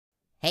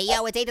Hey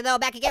yo, it's Ethan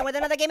back again with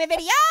another gaming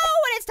video,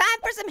 and it's time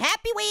for some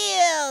Happy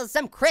Wheels!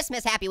 Some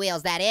Christmas Happy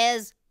Wheels, that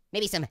is.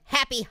 Maybe some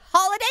Happy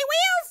Holiday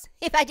Wheels?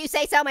 If I do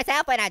say so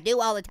myself, and I do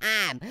all the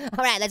time.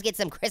 Alright, let's get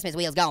some Christmas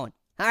wheels going.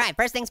 Alright,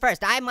 first things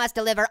first, I must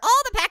deliver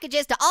all the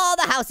packages to all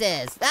the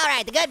houses.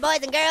 Alright, the good boys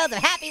and girls of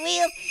Happy Wheels,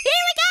 here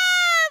we go!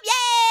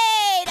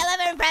 Yay!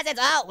 Delivering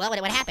presents! Oh, well,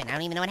 what happened? I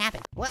don't even know what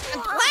happened. What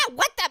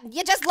the?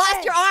 You just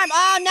lost your arm!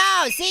 Oh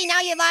no! See, now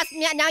you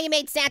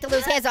made Santa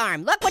lose his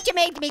arm. Look what you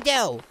made me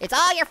do! It's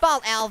all your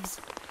fault,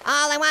 elves.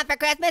 All I want for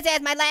Christmas is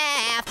my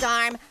left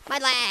arm, my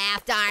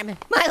left arm,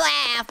 my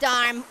left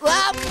arm.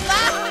 Whoa!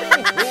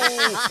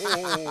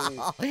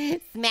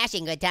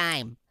 Smashing good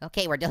time.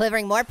 Okay, we're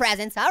delivering more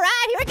presents. All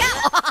right, here we go.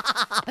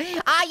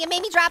 Ah, you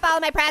made me drop all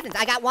of my presents.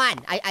 I got one.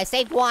 I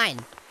saved one.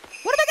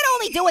 What am I gonna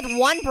only do with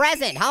one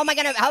present? How am I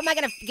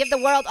gonna give the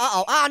world?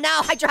 Uh-oh. Oh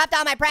no, I dropped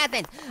all my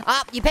presents.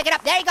 You pick it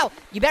up. There you go.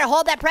 You better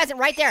hold that present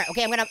right there.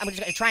 Okay, I'm just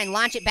gonna try and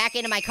launch it back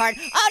into my cart.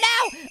 Oh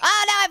no!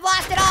 Oh no, I've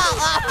lost it all.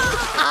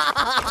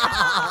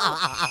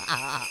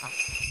 Oh.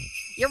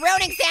 You're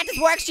ruining Santa's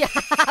workshop.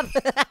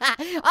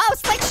 Oh,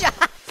 slick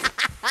shot.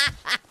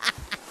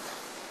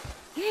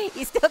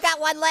 You still got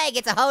one leg.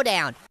 It's a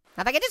hoedown.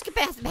 If I could just get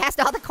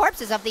past all the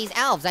corpses of these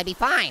elves, I'd be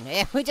fine.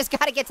 We just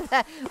gotta get to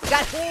the...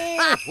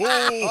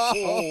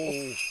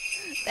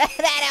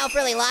 That elf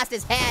really lost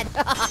his head.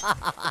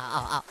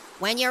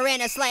 When you're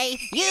in a sleigh,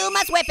 you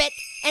must whip it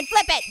and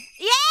flip it.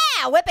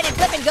 Yeah, whip it and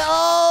flip and go.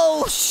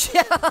 Oh,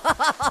 shit.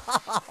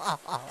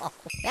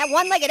 That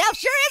one-legged elf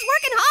sure is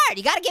working hard.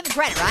 You gotta give him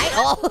credit, right?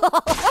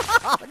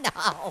 Oh,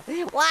 no.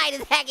 Why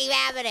does that keep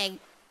happening?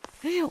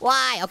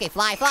 Why? Okay,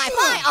 fly, fly,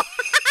 fly. Oh.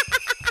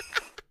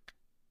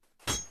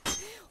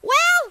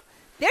 Well,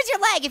 there's your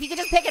leg. If you could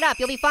just pick it up,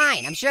 you'll be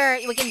fine. I'm sure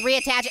we can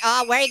reattach it.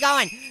 Oh, where are you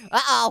going?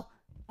 Uh-oh.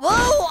 Whoa!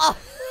 Oh.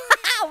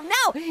 Oh,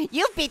 no!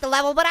 You've beat the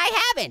level, but I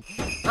haven't.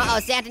 Uh-oh,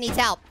 Santa needs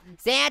help.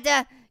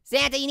 Santa,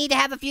 you need to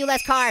have a few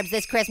less carbs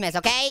this Christmas,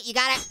 okay? You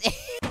gotta...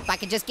 If I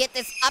could just get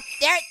this up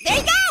there. There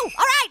you go! All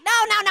right,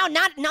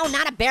 no,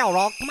 not a barrel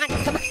roll. Come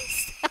on.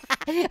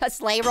 A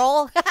sleigh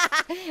roll?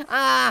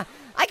 I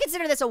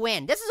consider this a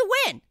win. This is a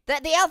win.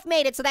 The elf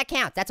made it, so that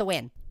counts. That's a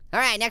win. All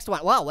right, next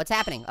one. Whoa, what's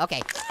happening?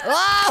 Okay.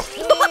 Whoa!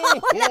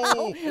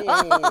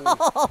 Oh,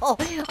 no!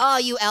 Oh,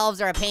 you elves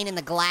are a pain in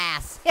the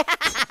glass.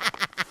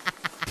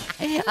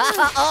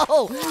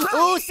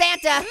 Ooh,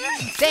 Santa!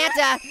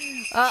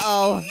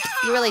 Uh-oh,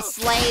 you really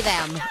slay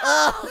them.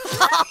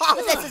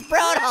 Oh, this is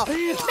brutal.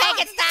 Make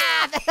it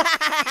stop!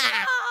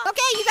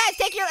 Okay, you guys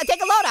take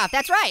a load off.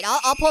 That's right.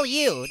 I'll pull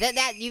you.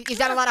 You've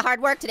done a lot of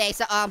hard work today.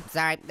 So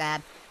sorry.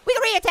 We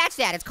can reattach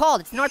that. It's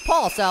cold. It's the North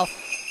Pole. So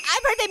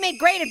I've heard they made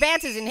great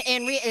advances in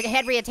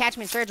head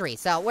reattachment surgery.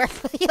 So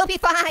you'll be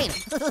fine.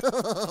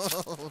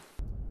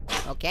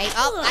 Okay.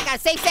 Oh, I gotta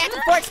save Santa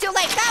before it's too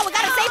late. No, we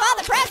gotta save all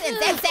the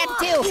presents and Santa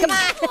too. Come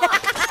on.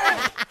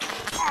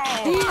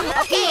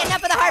 Okay,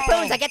 enough of the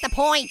harpoons. I get the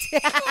point.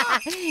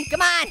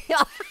 Come on.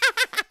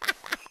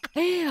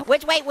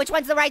 Which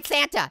one's the right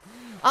Santa?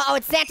 Uh-oh,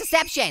 it's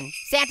Santaception.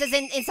 Santa's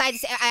inside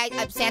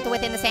Santa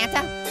within the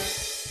Santa?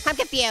 I'm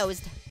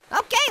confused.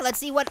 Okay, let's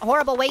see what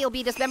horrible way you'll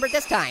be dismembered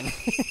this time.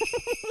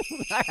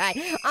 All right.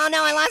 Oh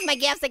no, I lost my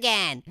gifts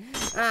again.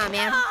 Oh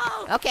man.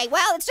 Okay,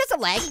 well, it's just a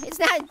leg.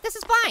 This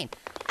is fine.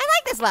 I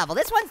like this level.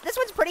 This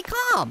one's pretty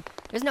calm.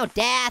 There's no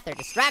death or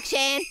destruction.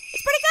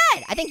 It's pretty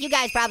good. I think you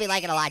guys probably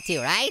like it a lot too,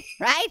 right?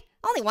 Right?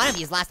 Only one of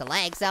you's lost a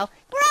leg, so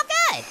we're all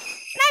good. And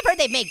I've heard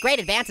they've made great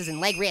advances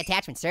in leg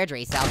reattachment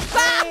surgery, so.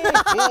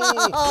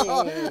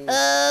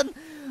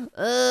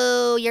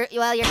 Oh, you're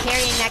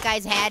carrying that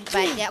guy's head,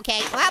 but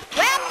okay. Well,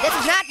 this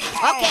is not,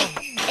 okay.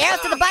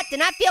 Arrows to the butt do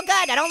not feel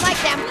good. I don't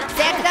like them.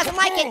 Santa doesn't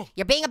like it.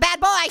 You're being a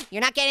bad boy.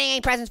 You're not getting any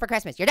presents for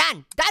Christmas. You're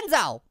done.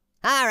 Donezo.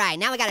 All right,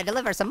 now we gotta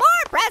deliver some more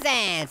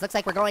presents. Looks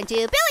like we're going to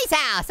Billy's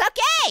house.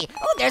 Okay.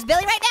 Oh, there's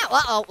Billy right now.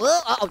 Uh-oh.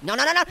 Uh-oh. No. Oh,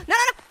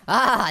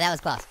 that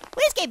was close.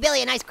 We just gave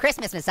Billy a nice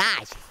Christmas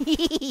massage.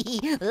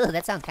 Ooh,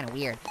 that sounds kind of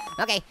weird.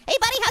 Okay. Hey,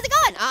 buddy, how's it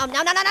going? Oh,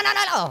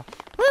 no.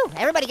 Whew,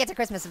 everybody gets a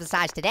Christmas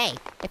massage today.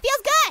 It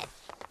feels good.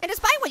 And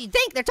despite what you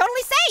think, they're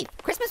totally safe.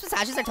 Christmas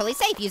massages are totally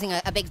safe using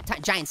a big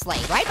giant sleigh,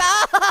 right?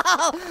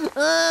 Oh,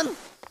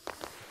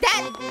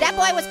 that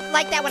boy was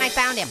like that when I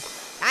found him.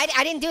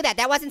 I didn't do that.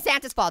 That wasn't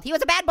Santa's fault. He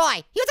was a bad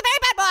boy. He was a very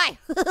bad boy.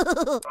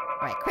 All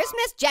right,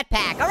 Christmas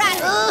jetpack. All right.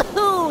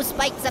 Ooh,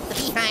 spikes up the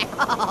behind.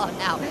 Oh,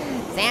 no.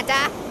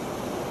 Santa?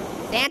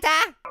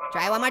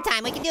 Try one more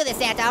time. We can do this,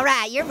 Santa. All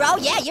right, you're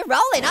rolling.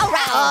 All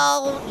right.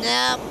 Oh,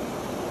 no.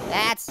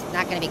 That's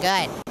not going to be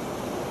good.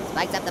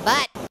 Spikes up the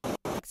butt.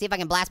 Let's see if I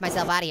can blast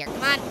myself out of here.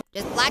 Come on.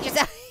 Just blast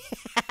yourself.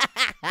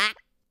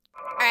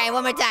 All right,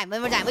 one more time.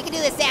 We can do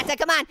this, Santa.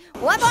 Come on.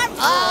 One more.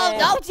 Oh,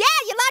 no. Yeah,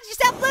 you launched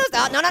yourself loose.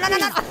 Oh, no.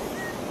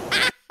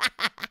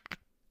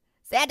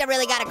 Santa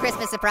really got a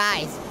Christmas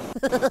surprise.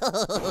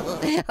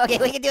 Okay,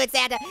 we can do it,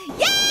 Santa.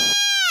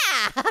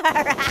 Yeah!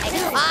 All right.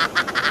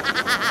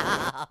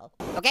 Oh.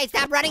 Okay,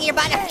 stop running your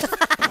butt.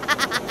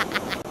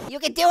 You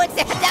can do it,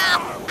 Santa.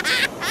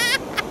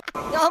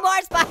 No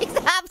more spikes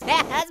up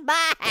Santa's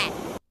butt.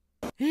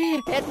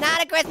 It's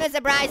not a Christmas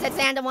surprise that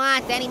Santa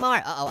wants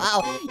anymore.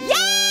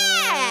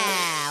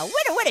 Yeah!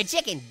 Winner,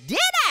 chicken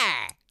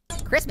dinner!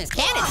 Christmas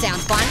cannon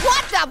sounds fun.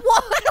 What the?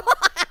 What?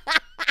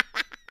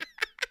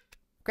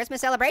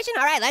 Christmas celebration?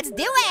 All right, let's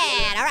do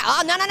it. All right.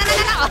 Oh, no.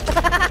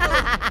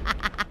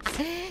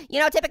 You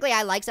know, typically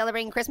I like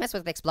celebrating Christmas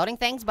with exploding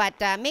things, but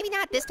maybe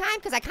not this time,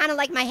 because I kind of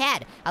like my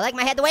head. I like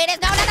my head the way it is.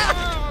 No.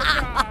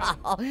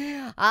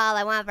 All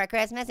I want for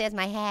Christmas is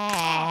my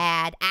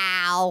head.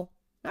 Ow.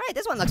 All right,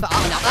 this one looks fun.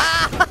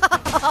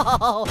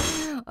 Oh,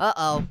 no.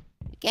 Uh-oh.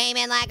 Came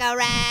in like a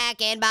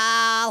wrecking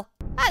ball.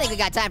 I think we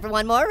got time for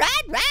one more,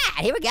 right?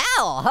 Here we go.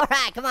 All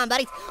right, come on,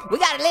 buddies. We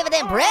gotta live with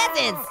them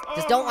presents.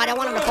 I don't want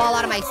them to fall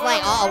out of my sleigh.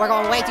 Uh-oh, we're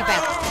going way too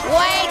fast.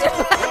 Way too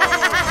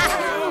fast.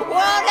 Whoa,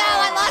 no,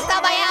 I lost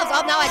all my elves.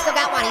 Oh, no, I still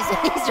got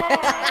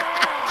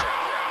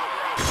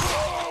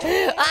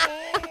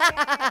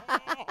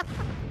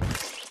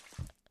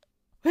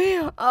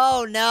one.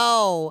 Oh,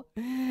 no.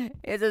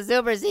 It's a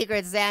super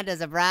secret Santa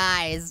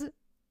surprise.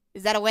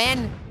 Is that a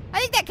win? I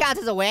think that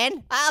counts as a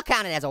win. I'll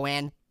count it as a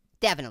win.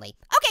 Definitely.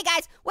 Okay,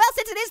 guys. Well,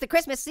 since it is the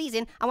Christmas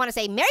season, I want to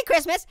say Merry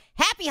Christmas,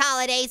 Happy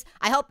Holidays.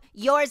 I hope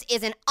yours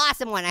is an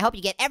awesome one. I hope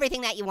you get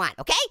everything that you want,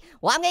 okay?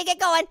 Well, I'm going to get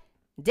going.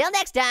 Until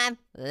next time,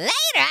 later,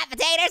 hot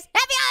potatoes.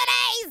 Happy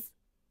Holidays!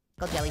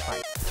 Go jelly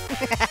farts.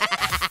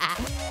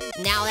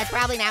 No, that's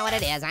probably not what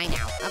it is. I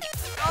know. Okay,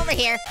 over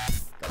here.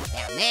 Go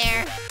down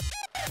there.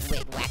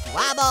 With wacky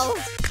wobbles.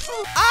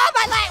 Oh,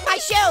 my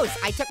shoes!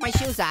 I took my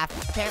shoes off.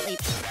 Apparently.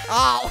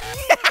 Oh.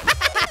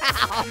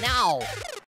 Oh, no.